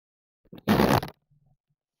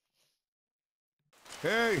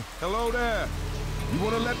Hey, hello there. You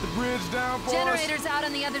want to let the bridge down for us? Generator's out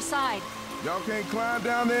on the other side. Y'all can't climb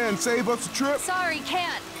down there and save us a trip? Sorry,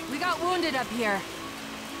 can't. We got wounded up here.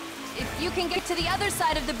 If you can get to the other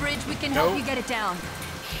side of the bridge, we can help you get it down.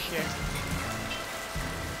 Shit.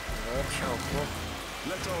 That's helpful.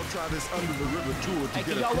 Let's all try this under the river tour to Hey,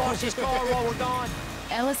 get can y'all wash this car while we're gone?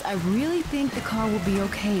 Ellis, I really think the car will be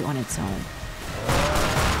okay on its own.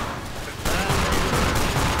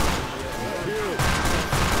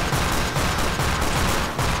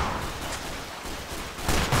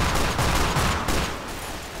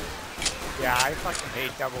 Yeah, I fucking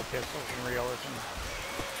hate double pistols in Realism.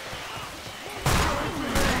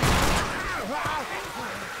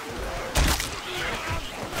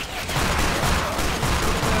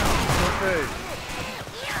 Okay.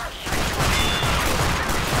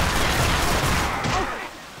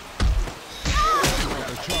 Got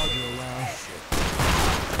a charger around.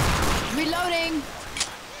 Reloading.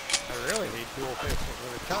 I really hate dual pistols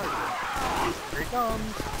with a charger. Here he comes.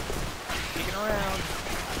 Sneaking around.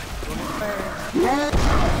 Doing his thing.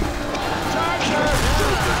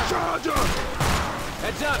 Charger!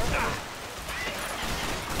 Heads up!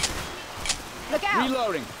 Look out.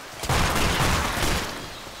 Reloading.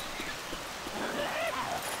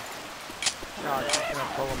 No, I'm just gonna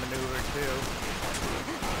pull a maneuver too.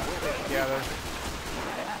 Get together.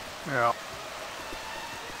 Yeah.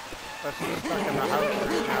 Let's get stuck in the house.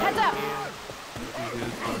 Heads up. He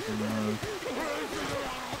is fucking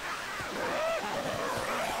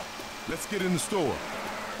Let's get in the store.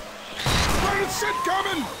 Burning shit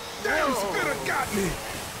coming! Damn, spitter got me!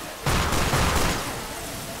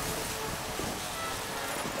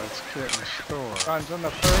 Let's get in the store. Guns on the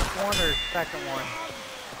first one or second one?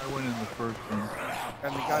 I went in the first one.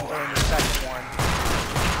 And the guns are in the second one.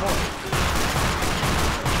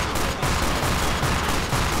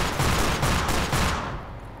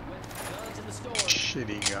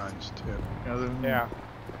 Shitty guns too. Yeah.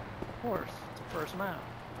 Of course. It's the first map.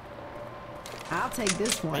 I'll take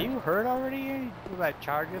this Are one. you hurt already? Will that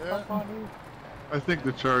charger thump on you? I think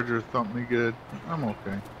the charger thumped me good. I'm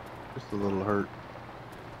okay. Just a little hurt.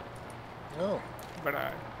 No. But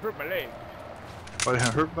I hurt my leg. But I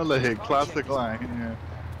hurt my leg. Classic line. Yeah.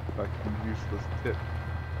 Fucking useless tip.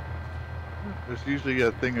 There's usually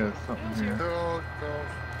a thing of something here. No.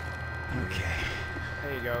 Okay.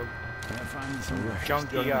 There you go. Gotta find me some rest.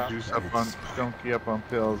 Junkie up. Juice up on, junkie up on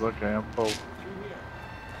pills. Okay, I'm full.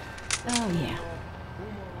 Oh, yeah.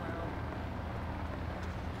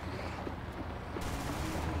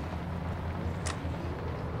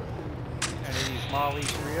 Any of these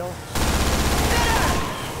mollies real?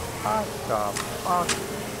 Stop.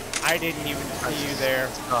 I didn't even see you there.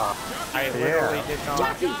 Stop. I literally did not.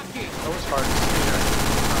 That was hard to see.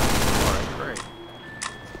 Oh, that's great.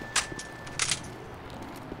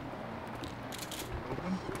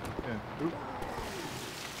 Open? Yeah. Oop.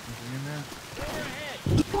 Anything in there?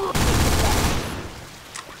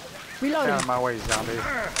 Reloading. Get out of my way, zombie.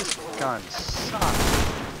 This gun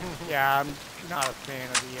sucks. Yeah, I'm not a fan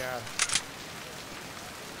of the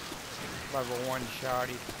level 1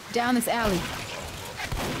 shotty. Down this alley.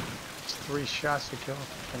 It's 3 shots to kill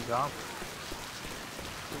a zombie.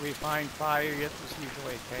 If we find fire, yet there's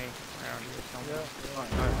usually a tank around here somewhere.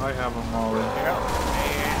 I have them already. Yep,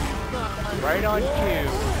 and right on cue.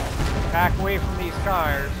 Back away from these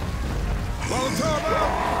cars. Molotov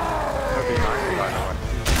out! They're behind me, by the way.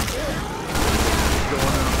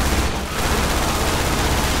 Going in.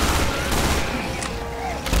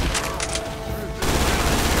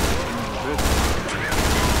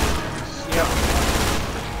 Yep.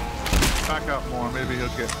 Back up more, maybe he'll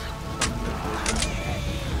get something.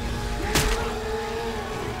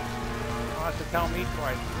 I'll have to tell me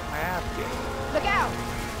twice. Get my ass kicked. Look out.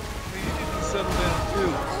 Settle down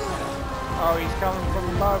too. Oh, he's coming from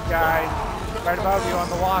above, guys. Right above you on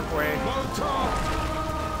the walkway. Molotov!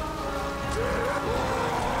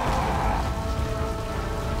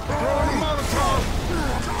 Throwing the Molotov!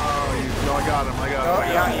 Oh, I got him, Oh,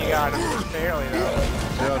 yeah, you got him. Just barely, though.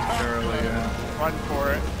 Just barely, yeah. Run for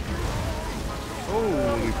it.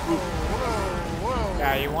 Holy poop.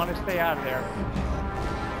 Yeah, you want to stay out of there.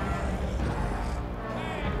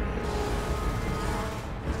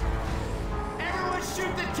 Everyone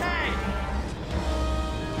shoot the tank!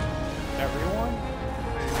 Everyone?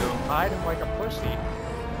 There you go. Hide him like a pussy.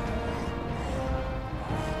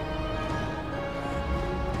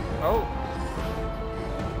 Oh.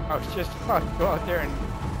 I was just about to go out there and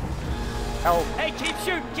help. Hey, keep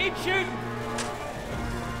shooting! Keep shooting!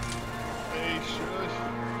 Hey, shush.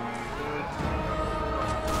 Good.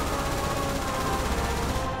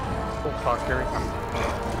 Oh fuck, here he comes.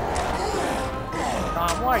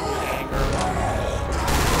 Tom, why do you anger?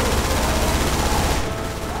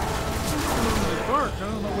 Dark. I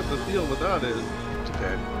don't know what the deal with that is. It's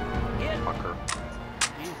dead. Fucker.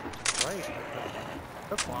 Jesus Christ.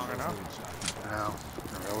 That took long enough. Now,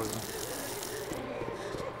 Realism.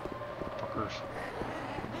 Fuckers.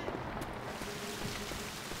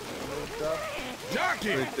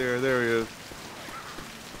 Jockey! Right there, there he is.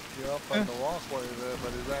 Yeah, up on the walkway there,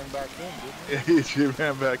 but he ran back in, didn't he? Yeah, he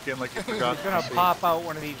ran back in like he forgot. He's gonna pop out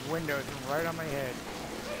one of these windows and right on my head.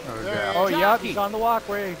 Oh, There yeah. Oh, yup, he's on the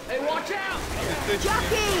walkway. Hey, watch out!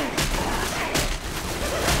 Jockey!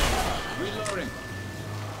 Reloading.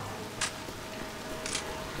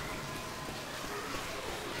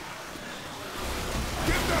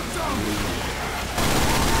 Get that zombie!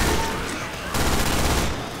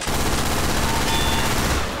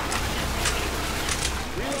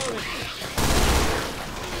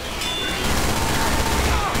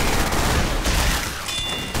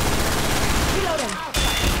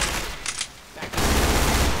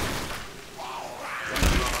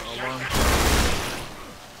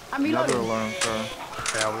 Another alarm car.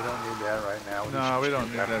 Yeah, we don't need that right now. No, we don't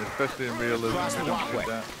need that, especially in Realism. We don't need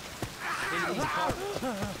that.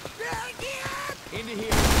 Into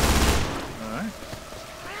here. Alright.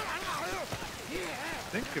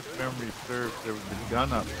 I think if memory serves, there was a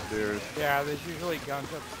gun upstairs. Yeah, there's usually guns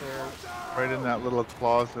upstairs. Right in that little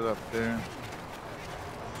closet up there.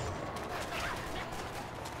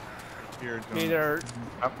 Here, John. Either,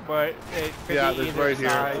 but it could Yeah, be there's either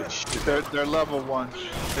right side. here. They're level 1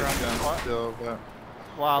 They're on the guns clock. still, but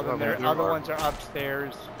Well, then their Level other 0. ones are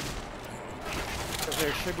upstairs. Because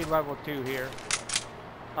there should be level 2 here.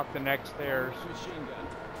 Up the next stairs. Machine gun.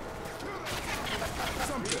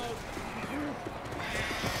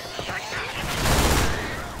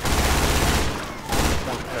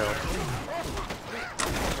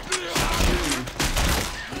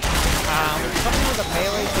 Something with a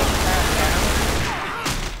melee takes that down.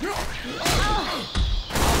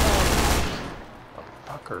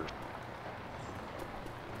 Fucker.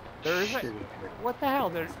 There isn't. What the hell?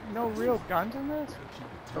 There's no real guns in this?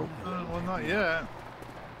 well, not yet.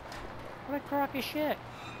 What a crock of shit.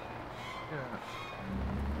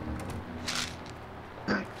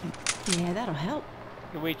 Yeah. Yeah, that'll help.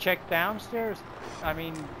 Do we check downstairs? I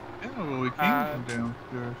mean, Yeah, well, we came from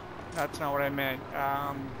downstairs. that's not what I meant.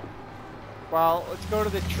 Well, let's go to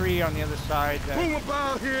the tree on the other side then. Boom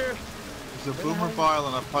about here! There's a boomer bile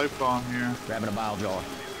and a pipe bomb here. Grabbing a bile jar.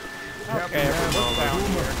 Okay, everyone's down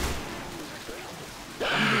here.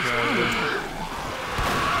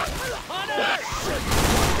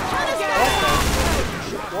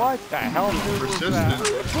 What the hell dude was that?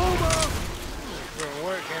 Persistent. We're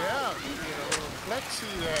working out. You get a little flexi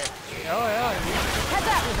there. Oh yeah. Heads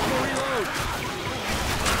up!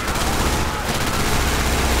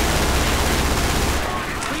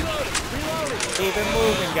 Keep it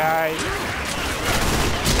moving, guys.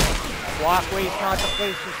 Walkway's not the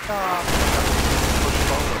place to stop.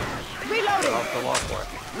 Reloading! Off the walkway.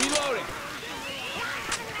 Reloading.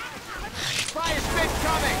 Fire spit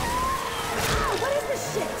coming. What is this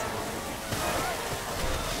shit?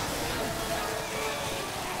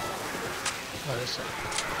 What is it?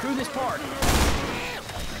 Through this part.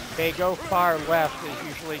 They go far left. There's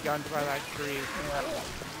usually guns by that tree.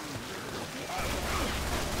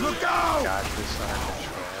 Look out! Got this on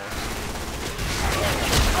control.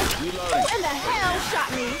 Who in the hell shot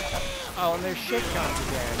me? Oh, and there's shit guns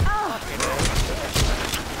again. Oh.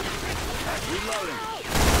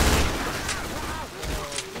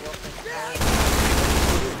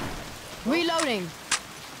 Reloading.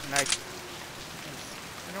 Nice.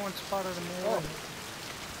 Anyone spotted a melee?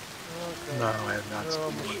 No, I have not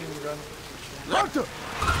seen Machine gun. Doctor!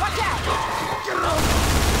 Watch out!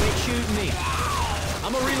 Quit shooting me.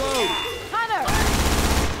 I'm a reload. Hunter!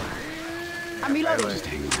 I'm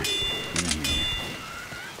reloading.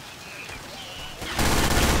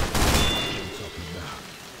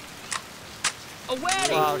 Away.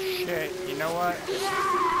 Oh shit, you know what?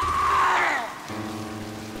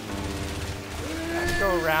 Let's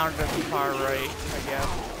go around to the far right, I guess.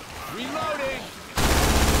 Reloading.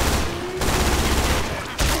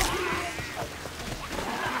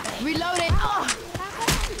 Reloading. Oh.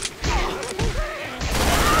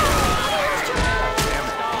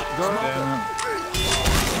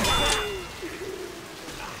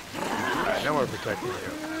 Alright, now we're protecting you.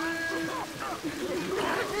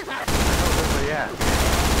 Where are you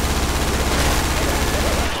at?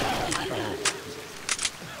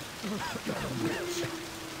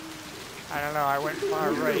 I don't know, I went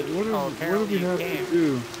far right. Oh, apparently you can't.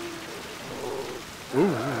 do?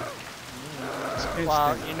 Ooh.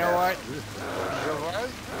 Well, you know what? Go right,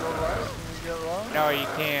 and you get wrong. No, you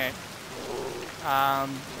can't.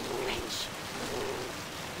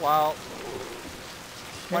 Well,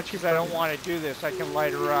 much as I don't want to do this, I can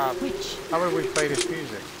light her up. How would we play this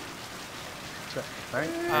music? Right?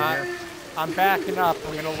 I'm backing up.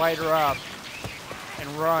 I'm gonna light her up and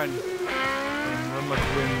run.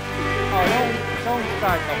 Oh, don't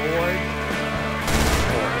start the horde.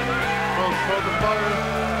 Throw the fire.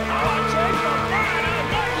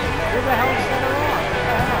 Who the hell set her off? What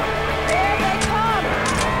the hell? There they come!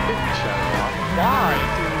 Why?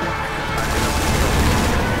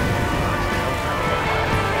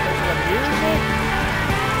 Because of the music?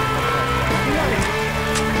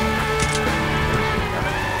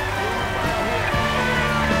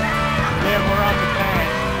 Then we're on the tank.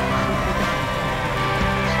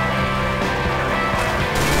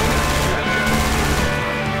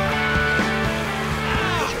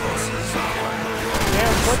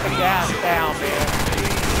 Yeah, put the gas down, man.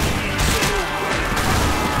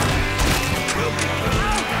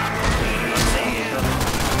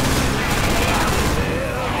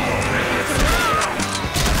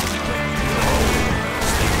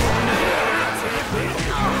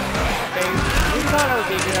 We thought it would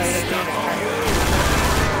be a good idea to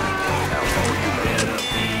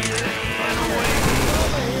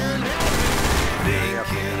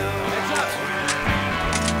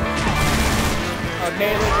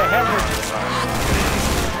okay, there's a hemorrhage.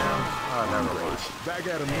 Oh, never mind. Back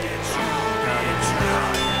at him.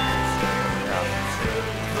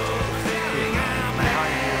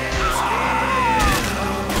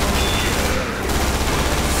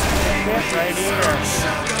 Right here.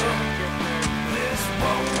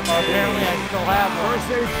 Oh, apparently I still have one. First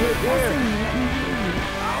aid kit here.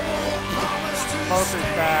 Poker's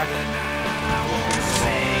back.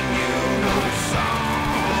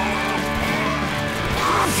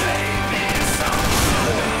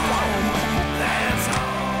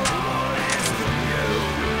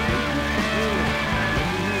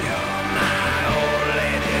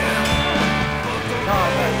 Oh,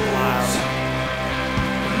 that's loud.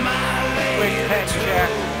 Quick head check.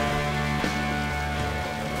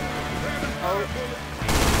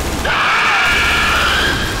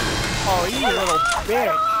 Oh, you little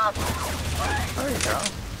bitch. There you go.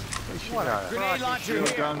 What a Grenade launcher Two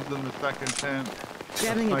here. guns in the second tent.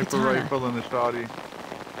 Grabbing a Sniper katana. rifle and a shotty.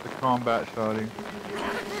 The combat shotty.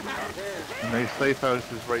 And the safe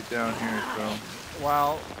house is right down here, so.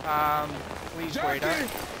 Well, please wait up.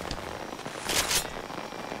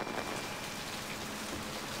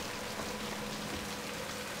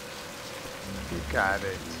 You got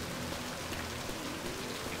it.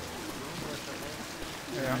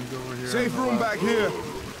 Yeah. Safe room back here.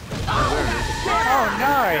 Oh,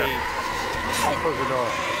 nice. Close the door.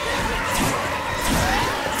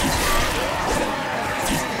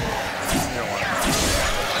 You don't want to.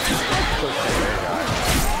 Push the way, guys.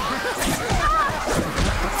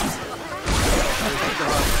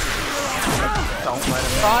 Don't let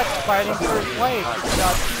him. Skot's fighting for his life. He's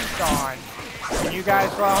got teeth on. And you guys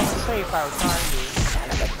were all in the safe house, aren't you?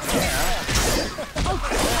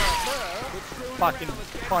 Fucking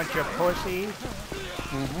bunch of pussies.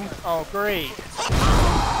 Oh, great.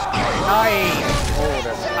 Nice. Oh,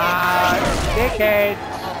 that's Dickhead.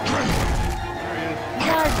 You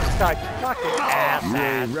guys are such fucking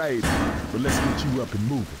asses. Right. But let's get you up and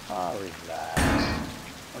moving. Oh, relax.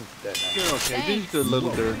 I'm dead now. You're okay. These are a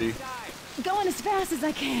little dirty. Going as fast as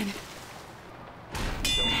I can.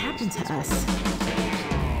 What happened to us?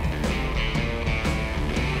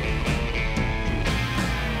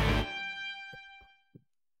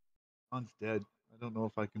 John's dead. I don't know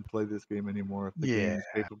if I can play this game anymore if the game is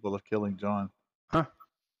Yeah. capable of killing John.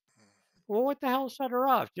 Well, what the hell set her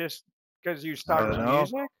off? Just because you started the don't know.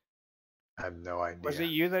 music? I have no idea. Was it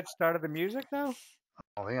you that started the music, though?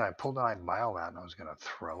 I think I pulled my Bile out and I was going to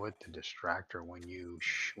throw it to distract her when you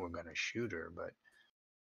were going to shoot her, but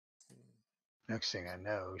next thing I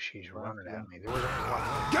know, she's running at me. There was only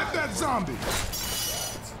one. Get that zombie!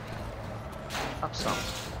 Up some.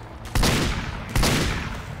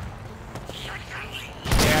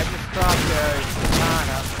 Yeah, I just dropped the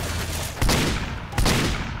katana.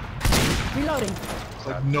 Reloading. It's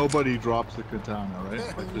like nobody drops the katana,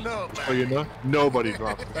 right? Like just, so you know, nobody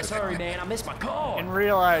drops the Let's katana. hurry, man. I missed my call. And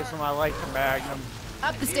realized when I like the Magnum.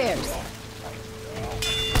 Up the stairs.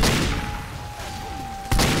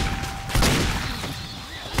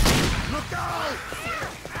 Look out!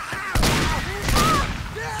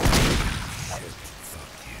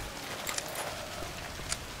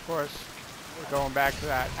 Of course, we're going back to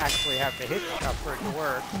that. Actually, have to hit stuff for it to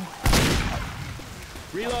work.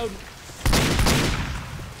 Reload.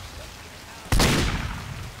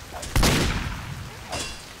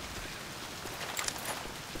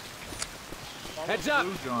 Heads up!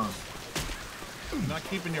 Blue, John. You're not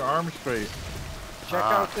keeping your arms straight. Check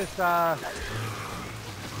out this, You hear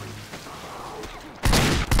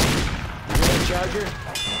that charger?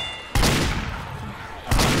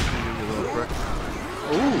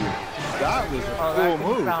 Ooh, that was a oh, cool that move.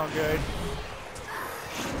 didn't sound good.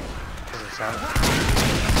 Does it sound?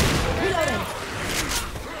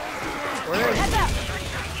 Where is Heads up!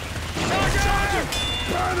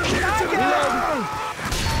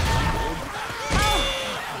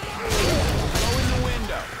 Go in the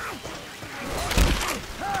window.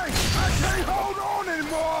 Hey, I can't hold on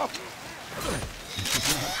anymore.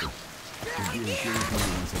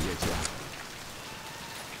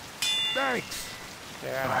 Thanks. Yeah,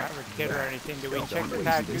 I don't have a kit or anything. Do we check the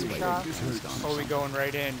tattoo shop? Or are we going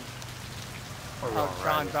right in? Oh,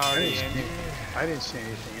 John's already in. I didn't see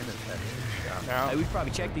anything in the tattoo shop. No? Hey, we should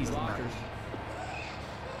probably check these lockers.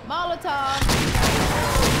 Molotov!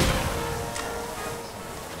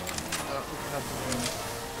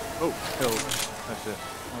 Oh, killed. That's it.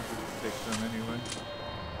 I'll just take them anyway.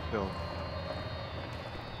 Killed.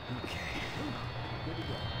 Okay. Good to go.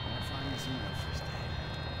 Gotta find me some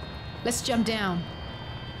Lifesystems. Let's jump down.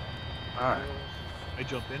 Alright. I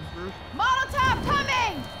jump in first? Molotov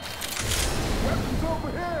coming! Weapons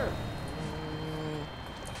over here.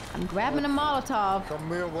 I'm grabbing a Molotov. Some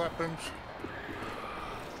real weapons.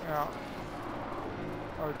 Yeah.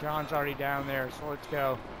 Oh, John's already down there, so let's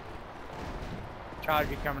go.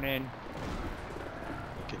 Charger coming in.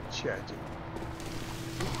 Get charging.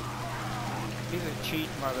 He's a cheat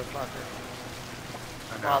motherfucker.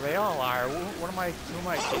 I know. Well, they all are. Who am I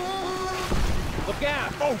kidding? Look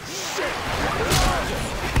out! Oh shit!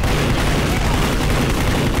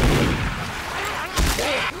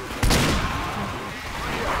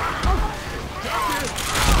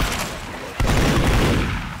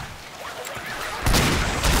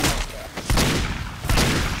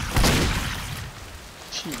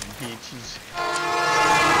 Cheating bitches.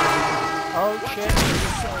 Oh shit!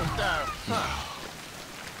 I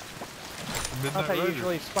Midnight thought they Rider.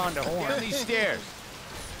 usually spawned a horn. Down these stairs.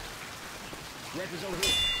 Weapons over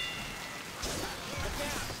here.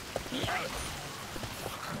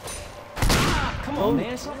 Come on,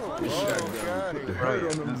 man. It's not funny.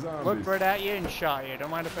 Looked right at you and shot you.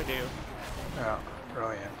 Don't mind if I do. Oh,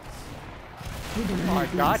 brilliant. Oh, I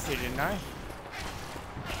got you, didn't I?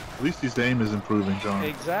 At least his aim is improving, John.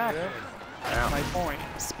 Exactly. That's my point.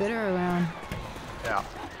 Spit her around. Yeah.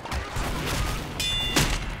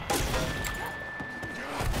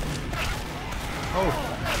 Oh,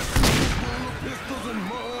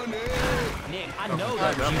 Nick, I know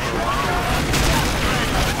that.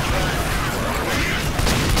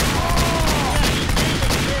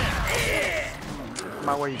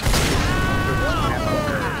 My way.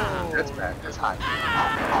 That's bad. That's hot.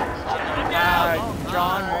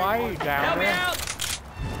 John, why are you down Help me there? out!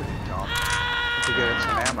 Jump. To get him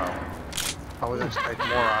some ammo. I was expecting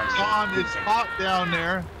morons. John, it's hot down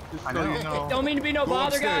there. Just I so know. you know. Don't mean to be no Go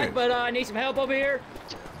bother, guys, upstairs. but I need some help over here.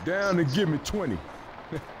 Down and give me 20.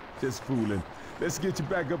 Just fooling. Let's get you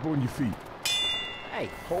back up on your feet. Hey,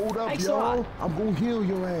 Hold up, Thanks a lot. y'all. I'm gonna heal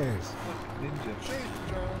your ass. Ninja.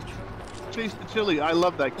 Chase the chili. I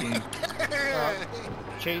love that game.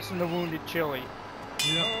 Chasing the wounded chili.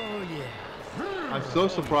 oh yeah. I'm so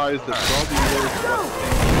surprised that for all the years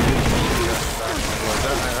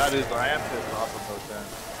that is, I am pissed off about that.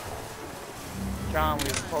 John,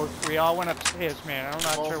 we all went upstairs, man. I'm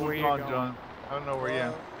not sure where you're on, going. John. I don't know where you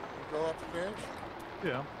are. Go upstairs.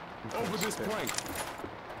 Yeah. Over this plank.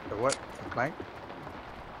 The what? The plank?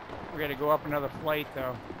 We gotta go up another flight,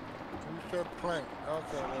 though. You said plank.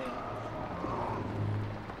 Okay, well.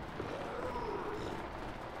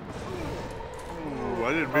 Ooh, I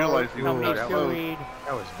didn't realize you No were need that to close. weed.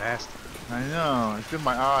 That was nasty. I know. It's in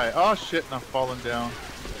my eye. Oh shit! And I'm falling down.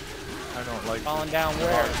 I don't like. Falling down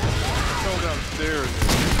where? I fell downstairs.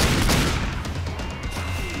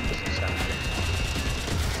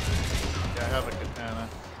 Yeah, I have a katana.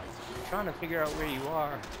 I'm trying to figure out where you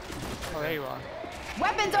are. Oh, there you are.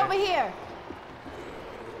 Weapons over here!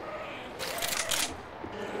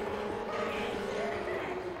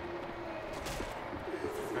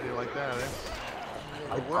 How do you like that, eh?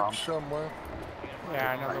 There's a witch somewhere.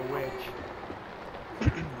 Yeah, another witch.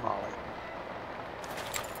 Molly.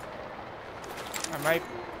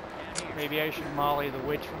 Maybe I should molly the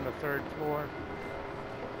witch from the 3rd floor.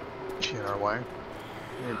 She in our way?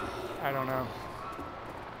 I don't know.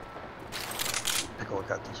 Take a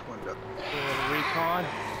look out this window. Do a little recon.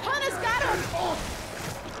 Hunter's got him!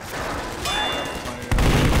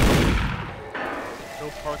 No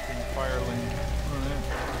parking fire lane. Alright.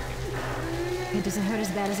 It doesn't hurt as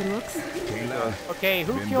bad as it looks. Okay,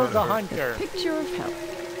 who killed the hunter? Picture of help.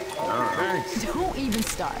 Thanks. Don't even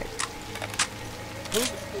start.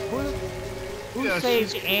 Who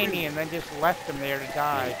saved Annie and then just left him there to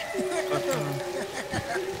die?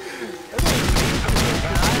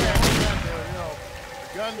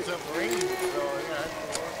 Guns up range, so yeah.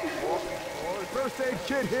 First aid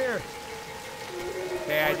kit here.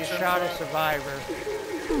 Okay, I just shot a survivor.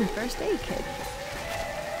 First aid kit.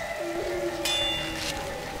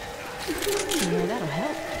 Yeah, that'll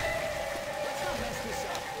help.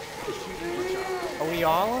 Are we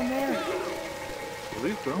all in there? I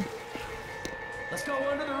believe so. Let's go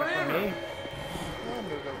under the For ramp. me?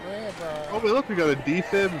 Oh, but look, we got a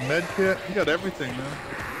defib, med kit. We got everything now.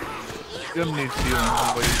 Jim needs healing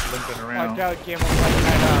while he's limping around. Watch out, Jim, we'll light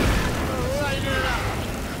that up.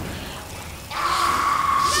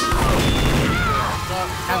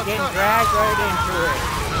 I'm getting dragged right into it.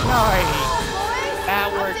 Nice. That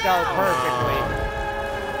worked out perfectly.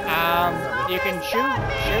 You can shoot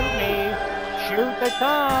me. Shoot the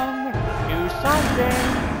tongue. Do something.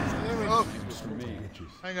 Oh,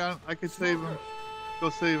 hang on, I can save him. Go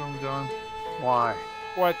save him, John. Why?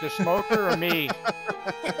 What, the smoker or me?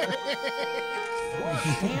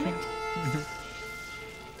 Damn it.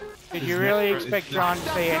 Did you really expect John to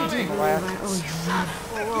say anything less?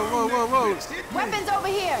 Whoa. Weapons over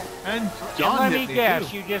here! And And John let hit me me guess,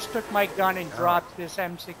 too. you just took my gun and dropped this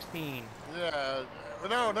M16. Yeah.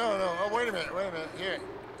 No. Oh, wait a minute. Here.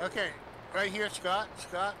 Okay. Right here, Scott,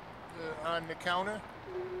 on the counter.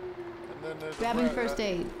 And then there's Grabbing first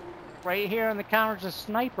aid. Right here on the counter's a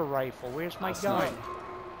sniper rifle. Where's my gun?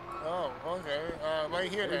 Oh, okay. Right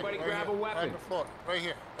here then. Everybody Right grab here, a weapon. on the floor. Right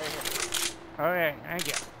here. Okay, thank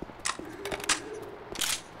you.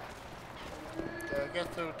 I guess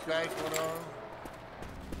those guys went on.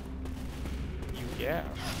 Yeah,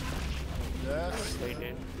 Yes. they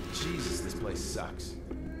did. Jesus, this place sucks.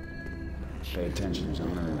 Pay attention, there's no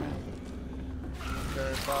around.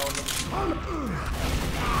 Okay, found them.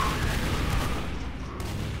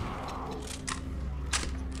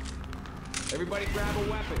 Everybody grab a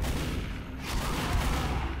weapon.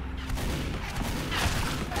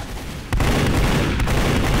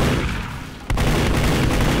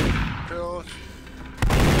 Pills.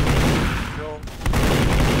 Go.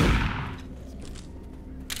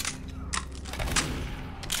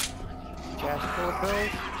 Chest full of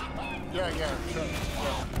pills? Yeah, sure.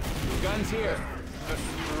 Guns here. This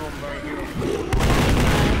room right here.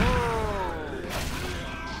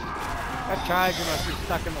 That charger must be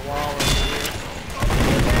stuck in the wall over here.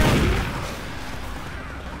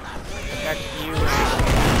 That's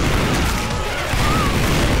you.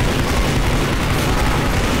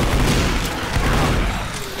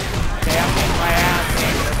 Okay, I'm getting my ass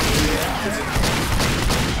handed over here.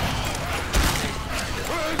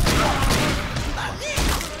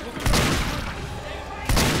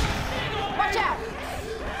 Watch out!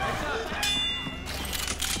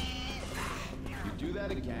 You do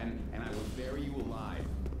that again, and I will bury you alive.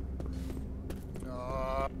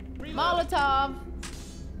 Molotov!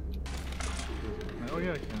 Oh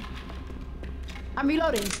yeah, I can. I'm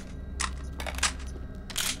reloading.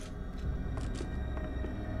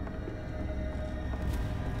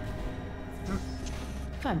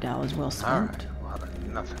 $5 well All spent. right. A lot of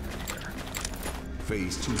nothing in here.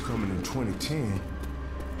 Phase 2 coming in 2010.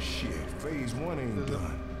 Shit, phase 1 ain't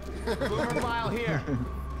done. Boomer Bile here.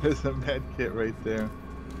 There's a med kit right there.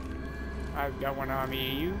 I've got one on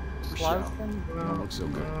me. You slouching? Don't look so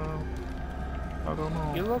good. I don't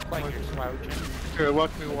know. You look like you're slouching. Here,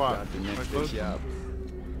 watch me walk.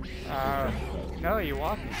 No, you're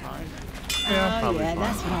walking fine. Yeah, Oh probably yeah, fine.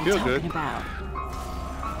 that's what I'm Feel talking good. about.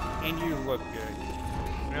 And you look good.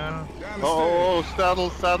 Yeah. Oh, saddle.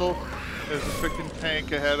 There's a freaking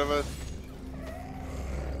tank ahead of us.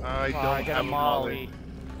 I don't I got have a molly.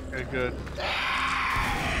 Okay, good.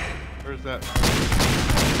 Where's that?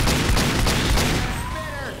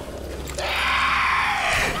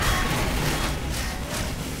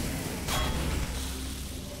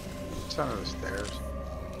 It's under the stairs.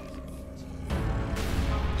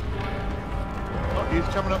 Oh, he's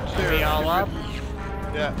coming upstairs. Are we all up?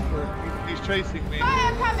 Yeah, he's chasing me.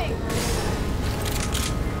 Fire coming!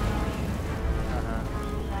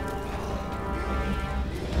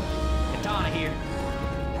 Katana here.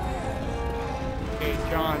 Okay,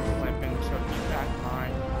 John's limping, so keep that in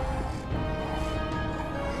mind.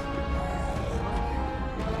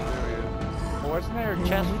 Wasn't there a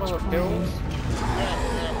chest full of pills?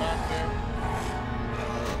 Yeah, back there.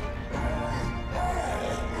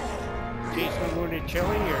 Jason wounded Chili,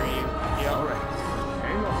 or you? Alright,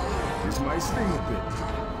 hang on. This might sting a bit.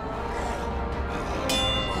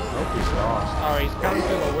 hope he's lost. Oh, he's coming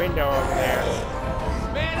through the window over there.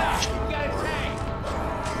 Man up! You got a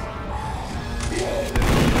tank!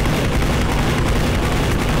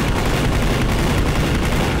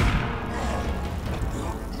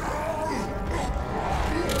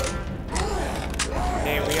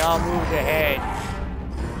 Hey, we all moved ahead.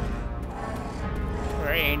 Or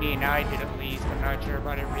Andy and I did at least. I'm not sure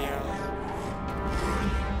about everybody else.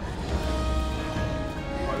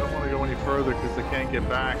 I don't want to go any further because they can't get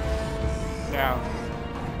back. No.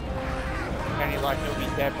 Any luck, he'll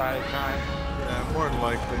be dead by the time. Yeah, more than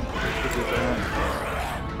likely. They should do that.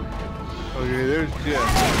 Okay, there's Jim.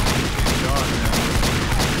 John now.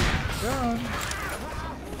 John.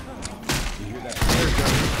 You hear that? There's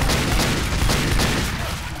John.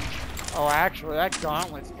 Oh, actually, that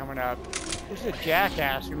gauntlet's coming up. This is a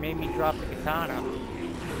jackass who made me drop the katana. I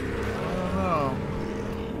don't know.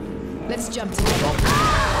 Let's jump together.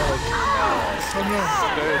 Oh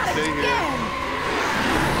no. Stay here.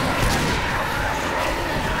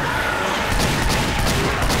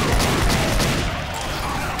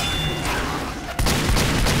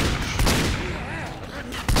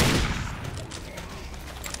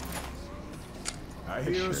 I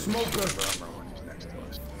hear a smoker.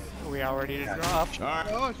 Are we all ready to drop? Alright.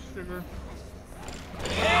 Oh, sugar.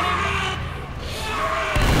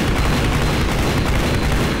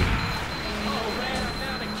 Oh man, I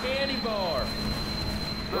found a candy bar.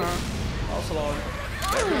 Also on.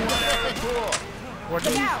 Everyone at the pool. What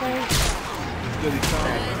did he say? Did he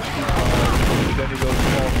come? Then he goes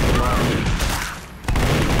off the line.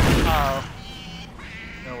 Oh,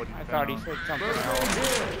 Know what he I thought he found. said something else.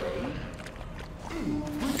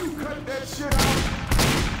 Will you cut that shit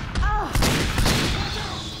out?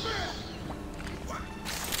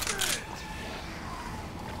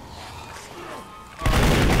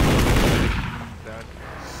 That.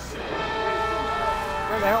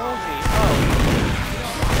 Where the hell is he?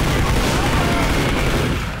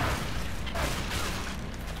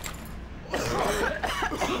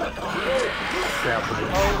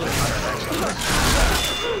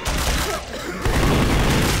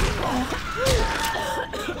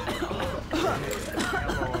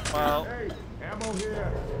 Well, Ammo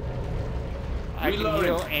here. I can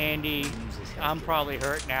heal Andy. I'm probably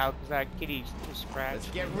hurt now because that kitty's just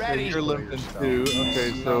scratched. Get Okay, ready. you're limping too.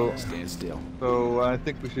 Okay, so Stand still. I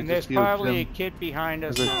think we should And there's just heal probably a Jim. kid behind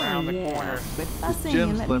us Is there- around the corner. Quit fussing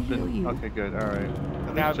and Jim's let me heal limping. you. Okay, good. All right.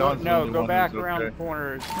 At Now least go, John's the no, only go one back who's around okay. the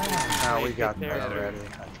corners. Now we Get got there. that already,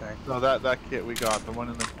 I think. No, that kit we got. The one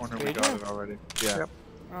in the corner we Did got you? it already. Yeah. Yep.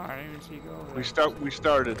 Oh, I didn't even see you go over We there.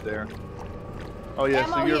 started there. Oh yeah,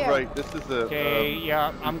 so Ammo you're here. right. This is a. Okay,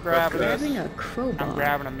 yeah, I'm grabbing Grabbing this. a crowbar. I'm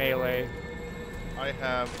grabbing a melee. I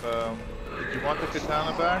have. Did you want the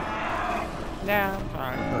katana back? Nah, I'm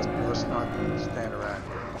fine. Let's not stand around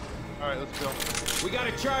here. All right, let's go. We got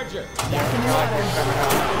a charger. Charger's coming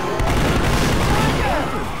up.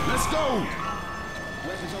 Let's go.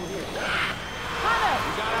 Weapons over here. We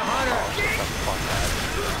got a hunter.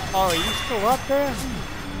 Oh, are you still up there?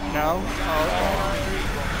 No?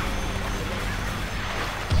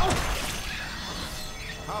 Oh,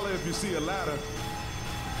 Holla if you see a ladder.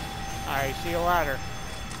 I see a ladder.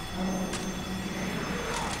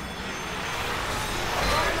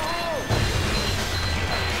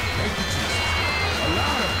 Thank you, Jesus. A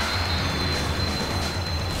ladder.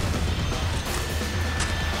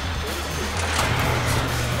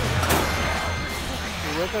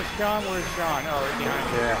 You with us, John? Where's John? Oh, right behind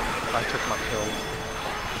you. Yeah, I took my pill.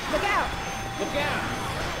 Look out! Look out.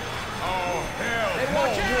 Oh, hell. Hey, More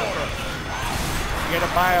watch out. water. Get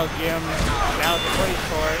a Bile, Jim. Now's the place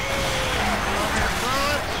for it.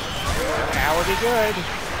 That would be good.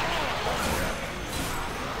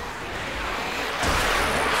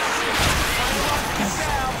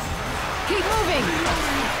 Keep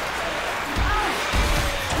moving!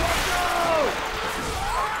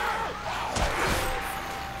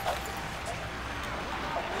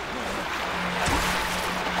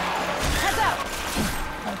 Heads up!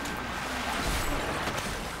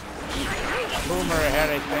 Boomer ahead,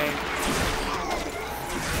 I think.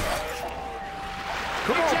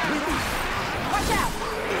 Come on, people. Watch out!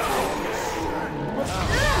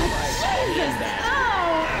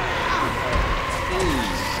 Jesus!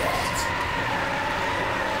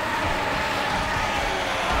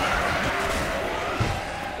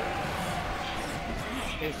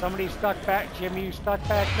 Is somebody stuck back? Jimmy, you stuck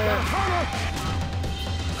back there?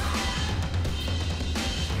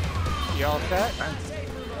 You all set?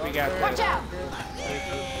 We got Watch this. out!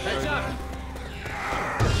 Heads up.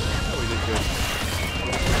 Oh, we did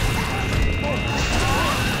good.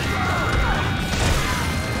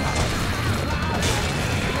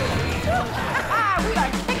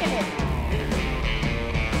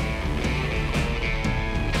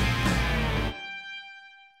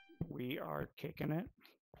 We are kicking it.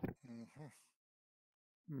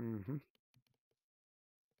 Mm-hmm.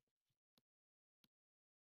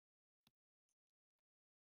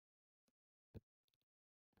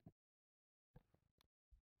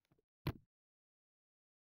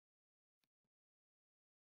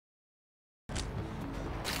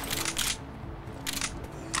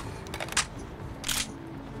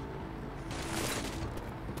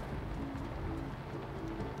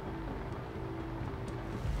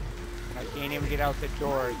 I can't even get out the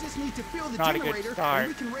door. We just need to fill the Not a good generator start. and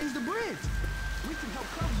we can raise the bridge. We can help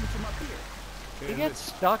cover you from up here. You get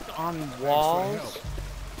stuck on walls.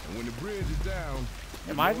 And when the bridge is down,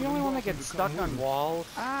 Am I the only one that gets stuck on walls?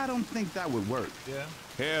 I don't think that would work. Yeah.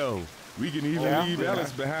 hell, we can even Yeah. leave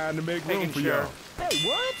Ellis behind to make room Making for sure. y'all. Hey,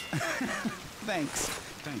 what? Thanks.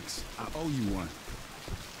 Thanks. I owe you one.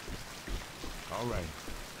 All right,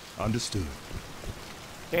 understood.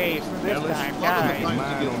 Okay, so this Ellis, time, welcome to guys, Fine.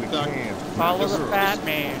 Mind on the can. follow the Girls. fat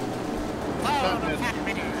man.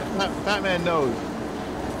 Fat man knows.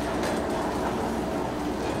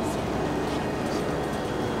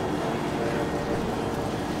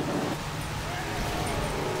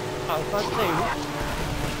 I was about to say,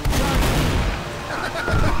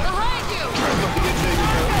 Behind you!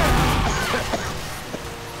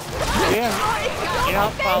 yeah, you're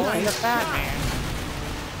not following the fat man.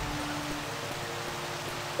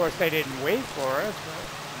 Of course, they didn't wait for us, but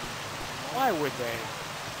why would they?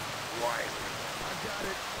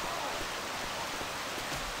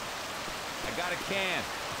 I got a can.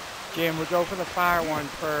 Jim, we go for the fire one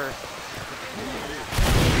first.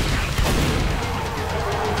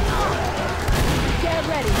 Get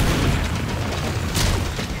ready.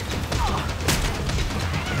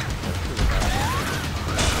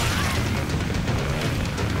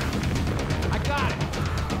 I got it.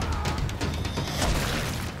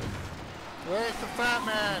 Where's the fat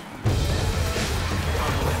man?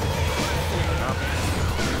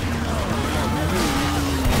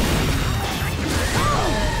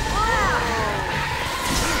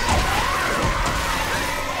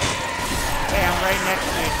 Hey, I'm right next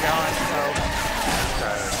to you, John,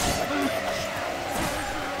 so...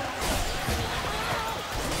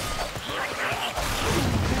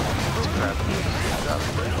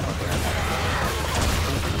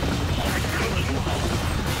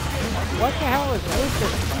 What the hell is this?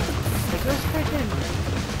 Is this freaking...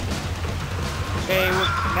 Okay,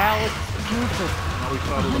 now it's useless. Now we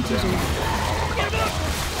shot him down.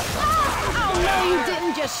 Oh no, you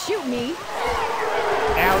didn't just shoot me.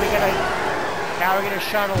 Now we gotta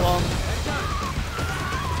shuttle them.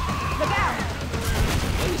 Look out.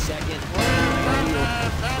 Wait a second.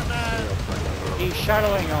 He's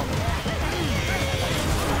shuttling them.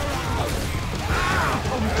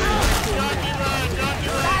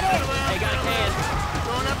 Hey, got a can.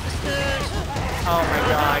 Going up the stairs. Oh my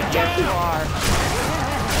god, yes you are.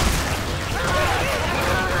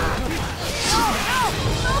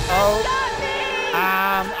 Oh,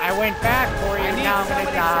 I went back for you, now I'm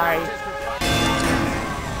gonna die.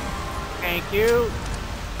 Thank you.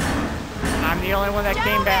 I'm the only one that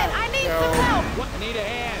came back, I need so... some help. I need a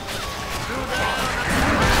hand.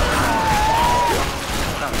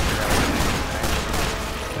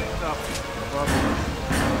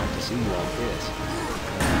 To see you like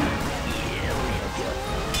this.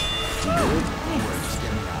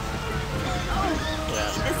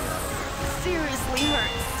 This seriously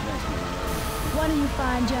hurts. One of you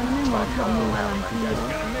fine gentlemen will help me while I'm healed.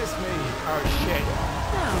 Oh shit.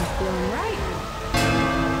 Now I'm feeling right.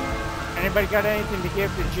 Anybody got anything to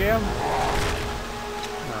give to Jim?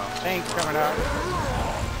 No. Thanks coming up.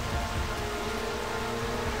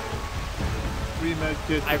 Three med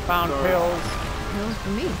kits. I found pills. Pills for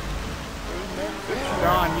me.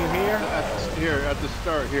 John, you here? Here, at the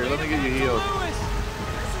start. Here, let me get you healed.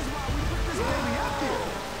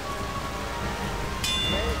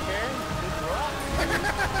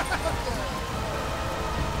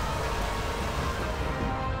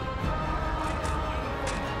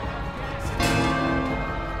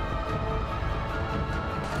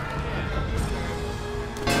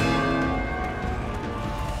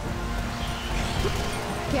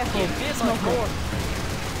 Careful. Smoke more.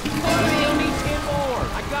 Still need 10 more.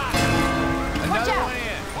 I got it. Watch out.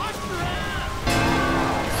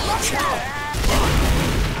 Watch out.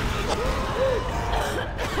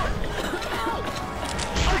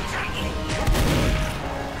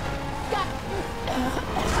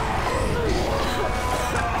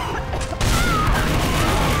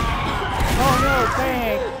 Oh no,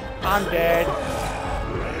 thanks. I'm dead.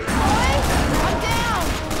 I'm down.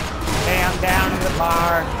 Hey, I'm down in the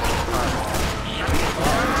bar.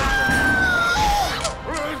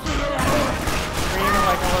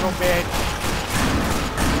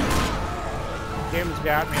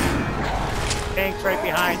 got me. Tank's right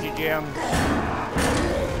behind you, Jim.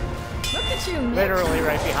 Look at you, Nick. Literally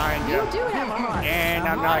right behind you. You do have a heart. And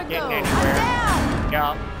I'm More not to getting go. anywhere. I'm down.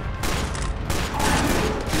 Yeah.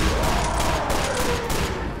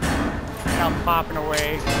 And I'm popping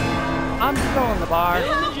away. I'm still in the bar.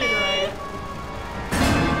 Building the generator.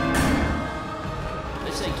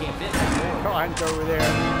 This thing can't fit no more. Cohen's over there.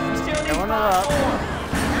 We still need Filling her 5 up. more.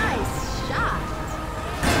 Nice shot.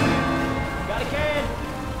 Got a can.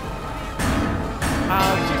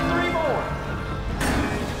 Just 3 more.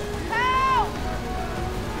 Help!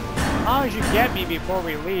 As long as you get me before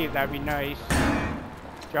we leave, that'd be nice.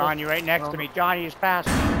 John, you're right next to me. Johnny just passed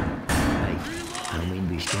me. Hey, I don't mean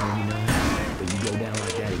to be strong, you know, but you go down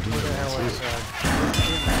like that again, that's it.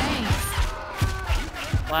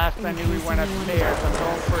 Thanks. Last I knew we went upstairs. I'm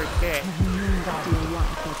going for a kick.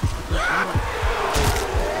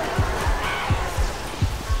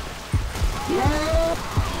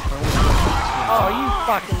 Oh, you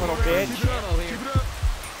fucking little bitch.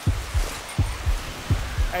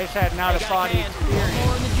 I just had an out-of-body experience.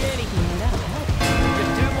 More in the Jenny.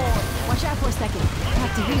 Just 2 more. Watch out for a second.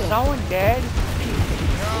 Have to Is heal. someone dead? Can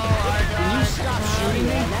you stop shooting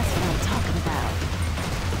me? That's what I'm talking about.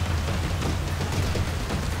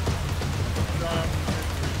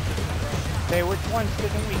 Say, which ones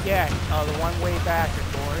didn't we get? Oh, the one way back, of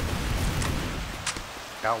course.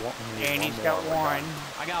 Got one. we need And one he's more. got one.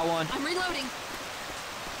 I got one. I'm reloading.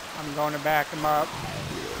 I'm going to back him up.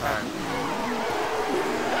 Alright.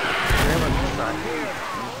 Trailer this side.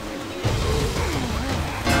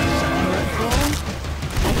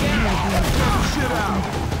 Shit out.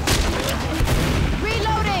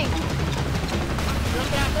 Reloading.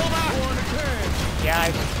 Yeah,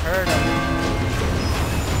 I just heard him.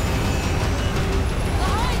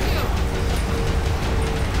 Behind you!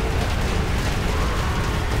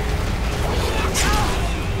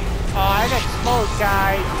 Oh, I got smoked,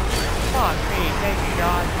 guys. Fuck me. Thank you,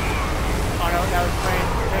 John. Oh, no, that was Frank.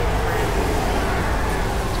 Thank you, Frank.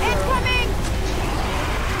 Incoming.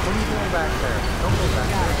 What are you doing back there? Don't go back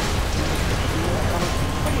there.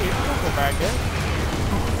 What are you? Don't go back there.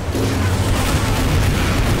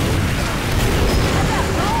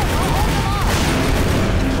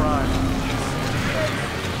 Run.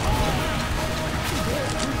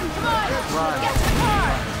 Come on! Run. Get to the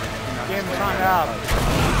car! Jim, hung up.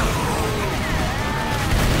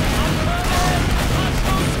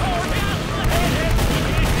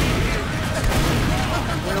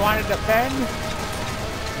 We want to defend?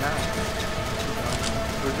 No.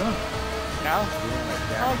 We're done. No?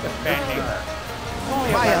 No defending.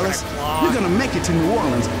 Only Bye, 11 Ellis. o'clock. You're gonna make it to New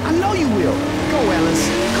Orleans. I know you will. Go, Ellis.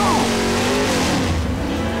 Go.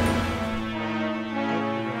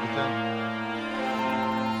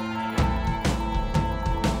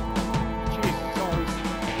 Jeez,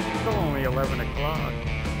 it's only 11 o'clock.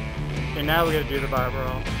 Okay, now we gotta do the bar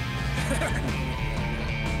brawl.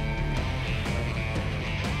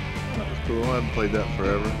 That was cool. I haven't played that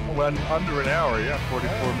forever. Well, under an hour, yeah,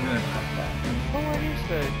 44 minutes. Well, what is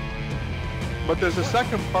the... But there's a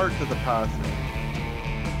second part to the passing.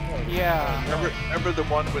 Yeah. Remember the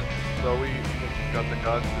one with Zoe when she's got the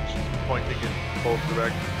guns and she's pointing in both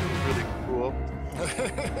directions? It was really cool.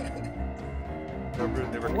 Remember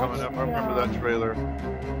they were coming up? I remember that trailer.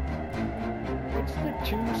 What's the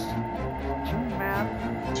two map?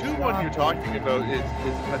 2-1 you're talking about is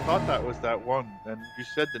I thought that was that one, and you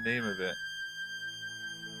said the name of it.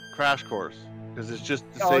 Crash Course, because it's just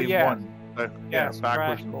the same one. Yes,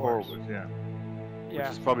 backwards and Crash Course. forwards, yeah. Yeah.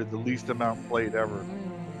 Which is probably the least amount played ever.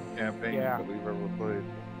 Campaign Yeah. that we've ever played.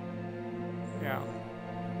 Yeah.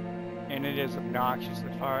 And it is obnoxious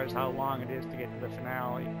as far as how long it is to get to the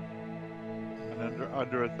finale. And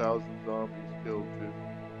under 1,000 zombies killed too.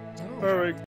 Alright.